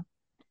Mama.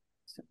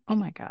 So Oh cute.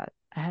 my God.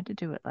 I had to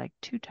do it like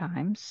 2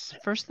 times.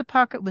 First, the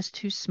pocket was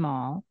too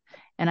small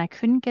and I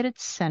couldn't get it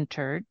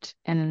centered.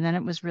 And then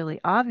it was really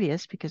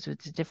obvious because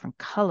it's a different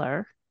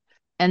color.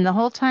 And the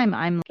whole time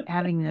I'm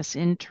having this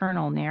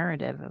internal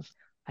narrative of,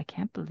 I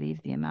can't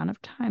believe the amount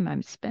of time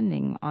I'm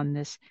spending on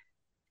this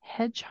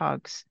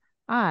hedgehog's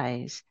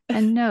eyes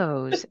and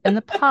nose and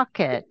the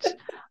pocket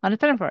on a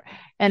pinafore.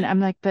 And I'm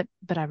like, but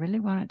I really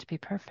want it to be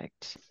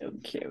perfect. So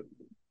cute.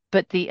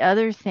 But the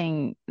other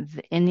thing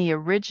in the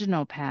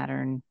original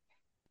pattern,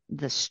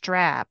 the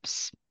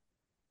straps,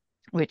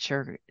 which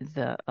are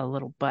the a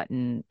little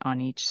button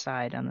on each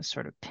side on the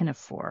sort of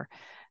pinafore,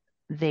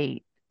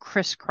 they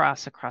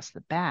crisscross across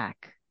the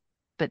back.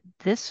 But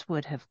this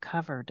would have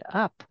covered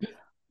up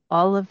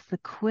all of the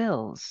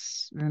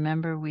quills.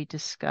 Remember, we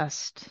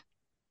discussed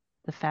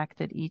the fact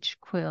that each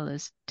quill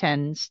is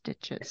 10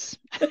 stitches.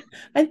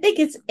 I think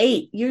it's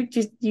eight. You It's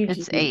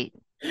just 8.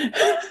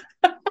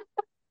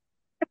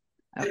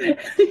 Okay.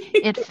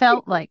 It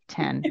felt like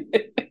 10.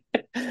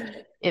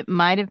 It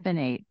might have been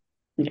 8,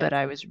 Yeah. but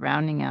I was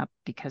rounding up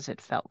because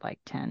it felt like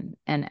 10.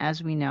 And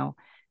as we know,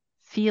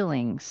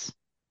 feelings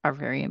are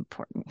very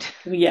important.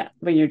 Yeah,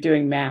 when you're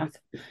doing math.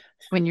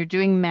 When you're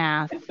doing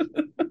math,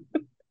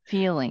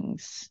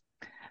 feelings.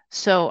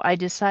 So I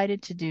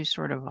decided to do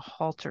sort of a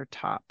halter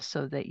top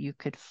so that you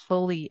could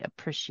fully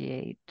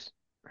appreciate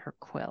her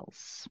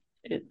quills.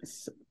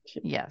 It's so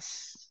cute.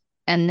 Yes.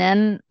 And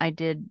then I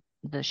did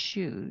the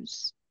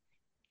shoes.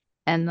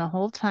 And the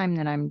whole time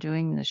that I'm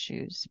doing the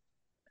shoes,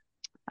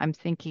 I'm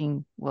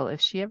thinking, well,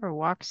 if she ever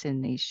walks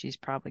in these, she's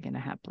probably going to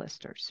have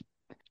blisters.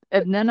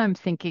 And then I'm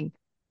thinking,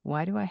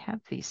 why do I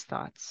have these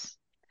thoughts?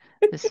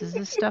 This is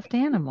a stuffed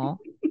animal.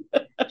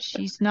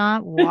 She's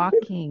not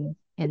walking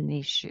in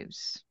these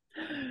shoes.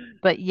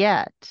 But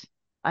yet,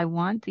 I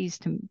want these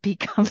to be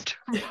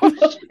comfortable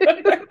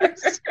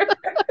shoes.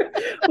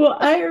 Well,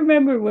 I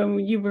remember when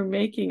you were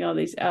making all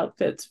these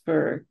outfits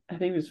for, I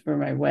think it was for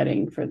my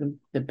wedding for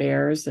the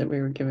bears that we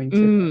were giving to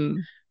the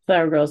Mm,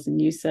 flower girls,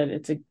 and you said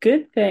it's a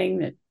good thing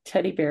that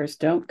teddy bears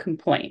don't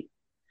complain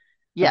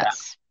about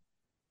yes.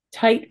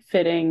 tight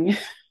fitting.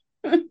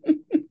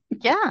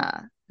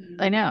 Yeah,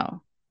 I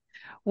know.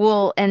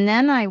 Well, and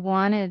then I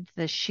wanted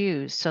the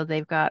shoes. So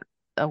they've got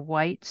a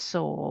white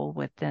sole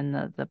within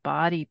the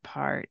body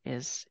part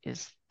is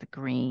the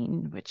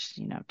green, which,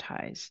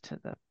 ties to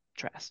the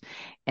dress.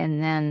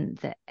 And then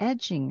the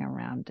edging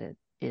around it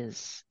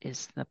is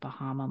the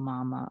Bahama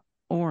Mama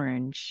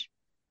orange,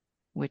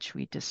 which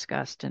we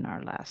discussed in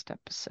our last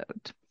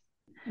episode.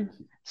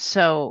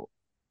 So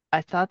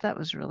I thought that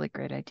was a really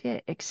great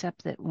idea,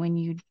 except that when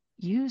you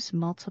use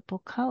multiple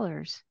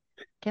colors,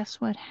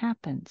 guess what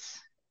happens?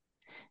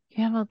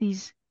 You have all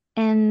these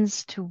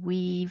ends to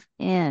weave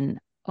in.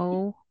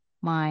 Oh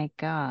my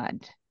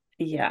God.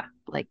 Yeah.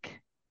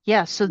 Like,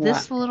 yeah, so Wow.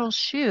 this little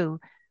shoe,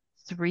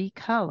 three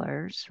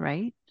colors,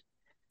 right?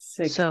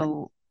 Six.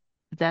 So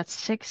that's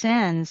six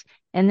ends,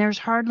 and there's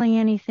hardly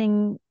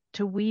anything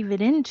to weave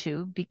it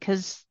into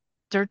because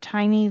they're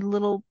tiny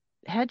little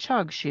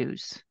hedgehog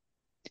shoes.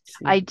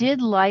 I See.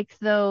 did like,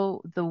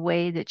 though, the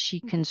way that she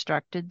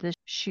constructed the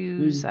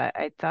shoes. Mm,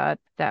 I thought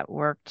that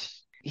worked.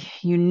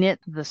 You knit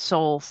the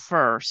sole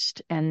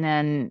first, and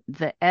then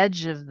the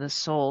edge of the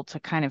sole to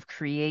kind of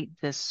create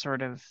this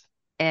sort of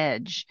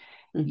edge.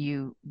 mm.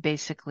 You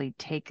basically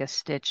take a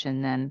stitch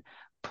and then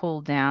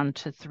pull down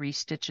to three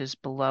stitches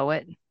below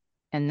it,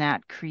 and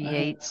that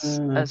creates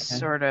a Okay.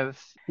 sort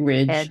of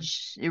Ridge.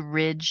 edge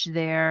ridge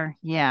there.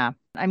 Yeah.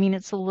 I mean,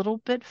 it's a little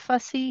bit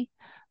fussy,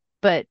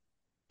 but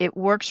it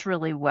works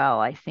really well,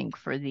 I think,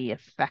 for the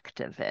effect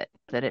of it,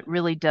 that it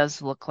really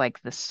does look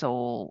like the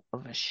sole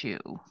of a shoe.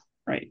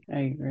 Right. I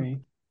agree.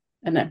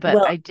 And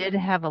But I did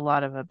have a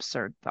lot of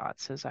absurd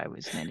thoughts as I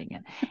was knitting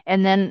it.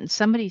 And then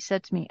somebody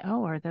said to me,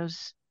 "Oh, are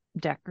those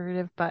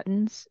decorative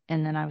buttons?"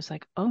 And then I was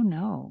like, "Oh,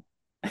 no,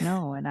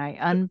 no." And I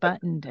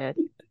unbuttoned it.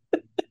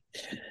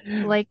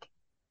 Like,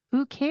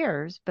 who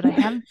cares? But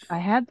I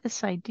had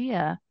this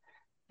idea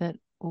that,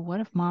 well,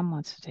 what if mom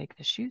wants to take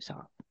the shoes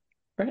off?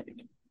 right.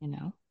 You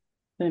know?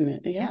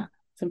 Then yeah, Yeah.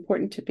 it's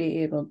important to be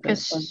able to.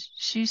 Because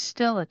she's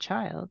still a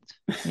child,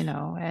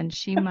 and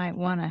she might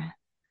want to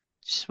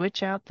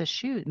switch out the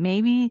shoe.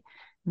 Maybe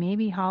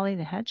Holly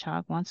the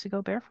Hedgehog wants to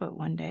go barefoot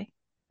one day.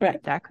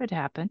 Right. That could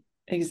happen.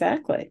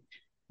 Exactly.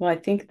 Well, I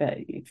think that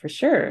for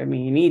sure. I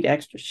mean, you need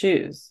extra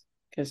shoes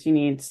because you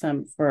need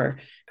some for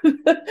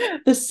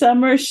the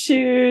summer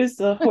shoes,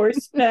 the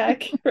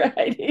horseback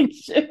riding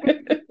shoes,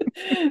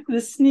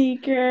 the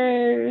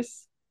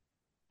sneakers.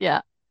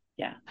 Yeah.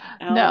 Yeah,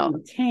 out No, on the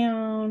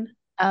town.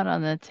 out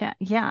on the town.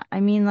 Yeah,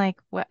 I mean, like,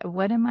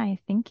 what am I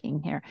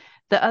thinking here?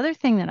 The other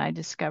thing that I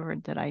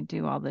discovered that I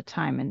do all the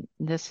time, and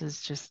this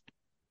is just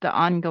the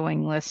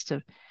ongoing list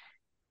of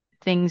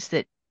things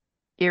that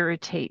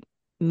irritate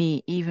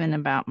me even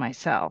about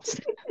myself.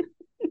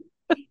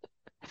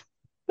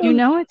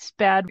 It's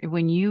bad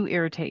when you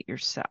irritate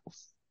yourself.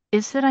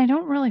 Is that I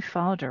don't really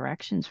follow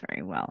directions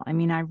very well. I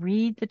mean, I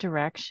read the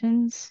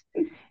directions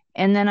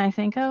and then I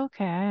think, oh,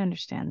 okay, I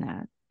understand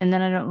that. And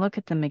then I don't look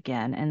at them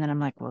again. And then I'm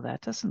like, well,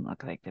 that doesn't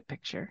look like the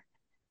picture.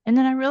 And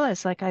then I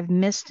realize like I've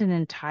missed an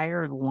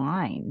entire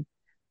line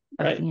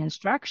of Right. the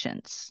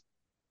instructions.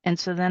 And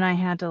so then I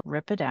had to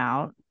rip it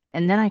out.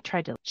 And then I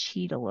tried to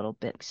cheat a little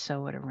bit,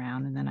 sew it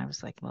around. And then I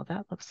was like, well,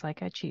 that looks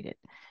like I cheated.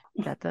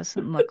 That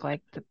doesn't look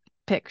like the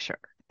picture.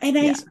 And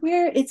I Yeah.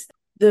 swear it's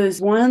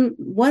those one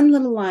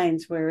little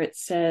lines where it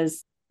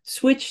says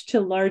switch to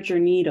larger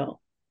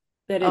needle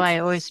that Oh, I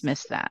always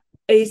miss that.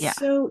 it's Yeah.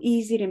 so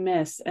easy to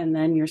miss, and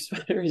then your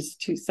sweater is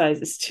two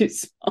sizes too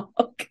small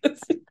because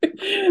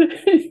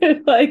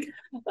you're like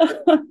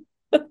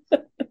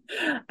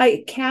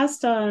I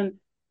cast on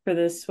for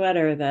this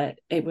sweater that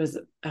it was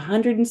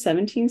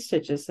 117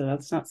 stitches, so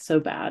that's not so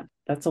bad.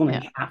 That's Yeah.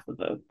 only half of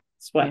the You're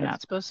sweater.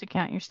 not supposed to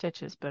count your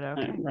stitches, but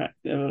okay. Right.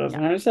 It was Yeah.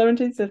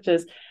 117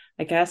 stitches.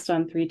 I cast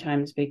on three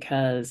times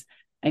because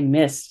I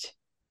missed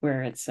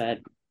where it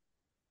said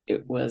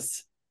it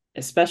was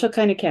a special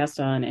kind of cast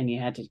on and you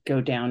had to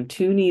go down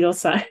two needle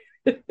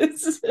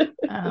sizes.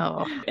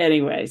 Oh,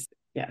 Anyways,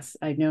 yes,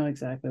 I know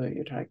exactly what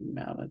you're talking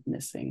about with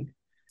missing.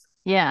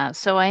 yeah.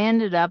 So I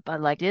ended up, I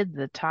like did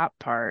the top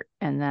part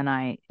and then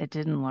it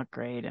didn't look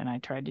great and I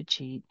tried to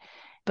cheat.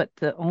 But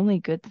the only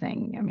good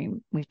thing, I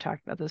mean, we've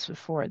talked about this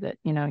before that,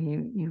 you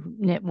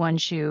knit one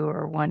shoe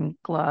or one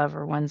glove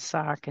or one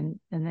sock and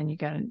then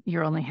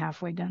you're only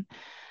halfway done.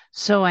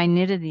 So I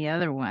knitted the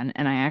other one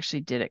and I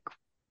actually did it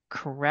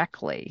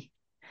correctly.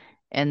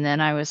 And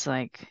then I was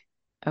like,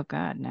 oh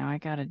God, now I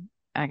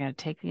gotta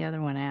take the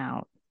other one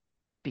out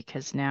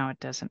because now it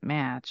doesn't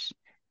match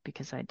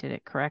because I did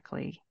it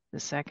correctly the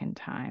second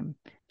time.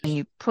 And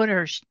you put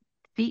her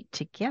feet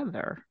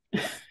together,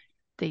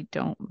 they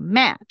don't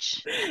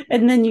match.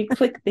 And then you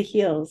click the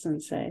heels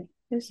and say,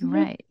 there's no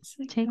Right.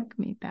 signal. Take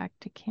me back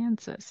to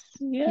Kansas.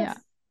 Yes. Yeah.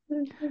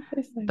 There's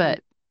no signal.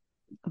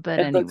 But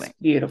It looks anyway.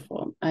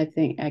 beautiful. I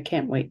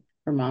can't wait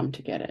for mom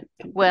to get it.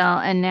 Well,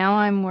 and now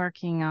I'm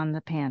working on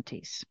the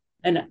panties.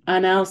 And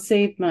I'll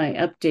save my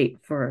update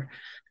for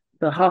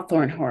the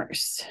Hawthorne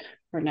horse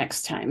for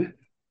next time.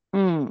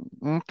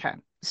 Okay.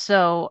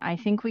 So I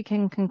think we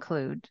can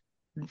conclude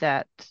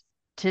that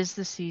 'tis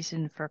the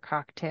season for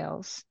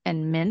cocktails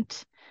and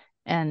mint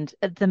and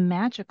the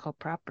magical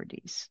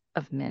properties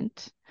of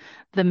mint,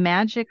 the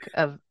magic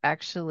of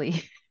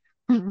actually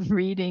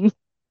reading.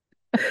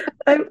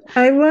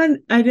 I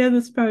know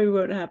this probably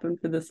won't happen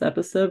for this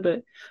episode,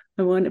 but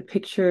I want a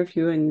picture of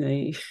you in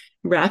the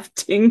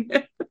rafting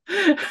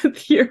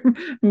with your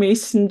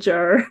mason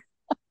jar.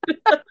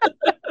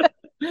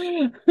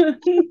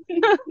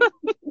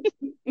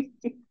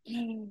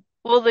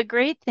 Well, the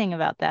great thing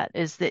about that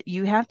is that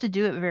you have to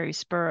do it very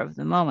spur of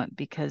the moment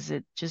because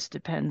it just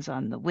depends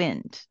on the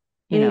wind,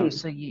 Mm.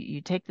 So you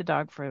take the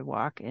dog for a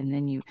walk and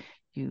then you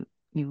you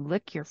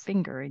lick your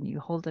finger and you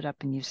hold it up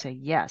and you say,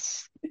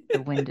 "Yes,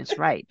 the wind is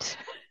right."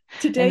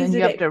 And Today's then the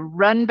you have day. to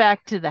run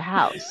back to the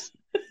house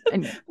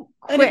and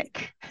And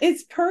quick.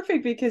 it's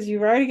perfect because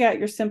you've already got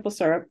your simple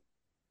syrup.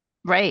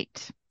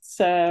 Right.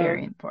 So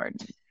Very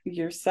important.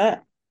 you're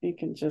set. You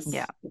can Yeah. just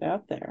get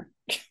out there.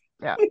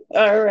 Yeah.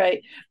 All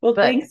right. Well,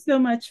 But thanks so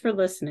much for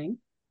listening.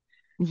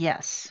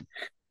 yes.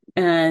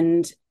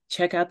 And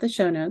check out the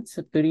show notes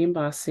at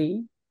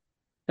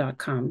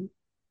bootieandbossy.com,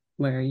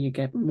 where you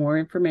get more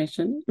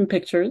information and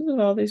pictures of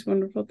all these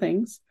wonderful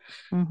things.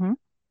 Hmm.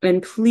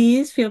 And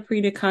please feel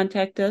free to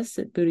contact us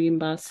at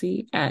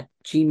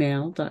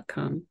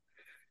bootieandbossy@gmail.com.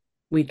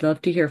 We'd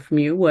love to hear from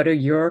you. What are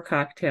your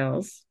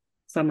cocktails,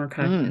 summer Mm,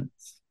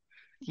 cocktails?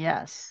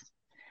 yes.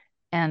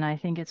 And I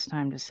think it's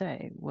time to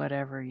say,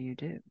 whatever you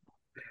do,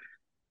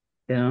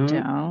 Don't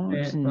don't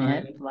knit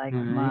knit like like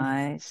my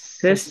my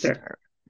sister. sister.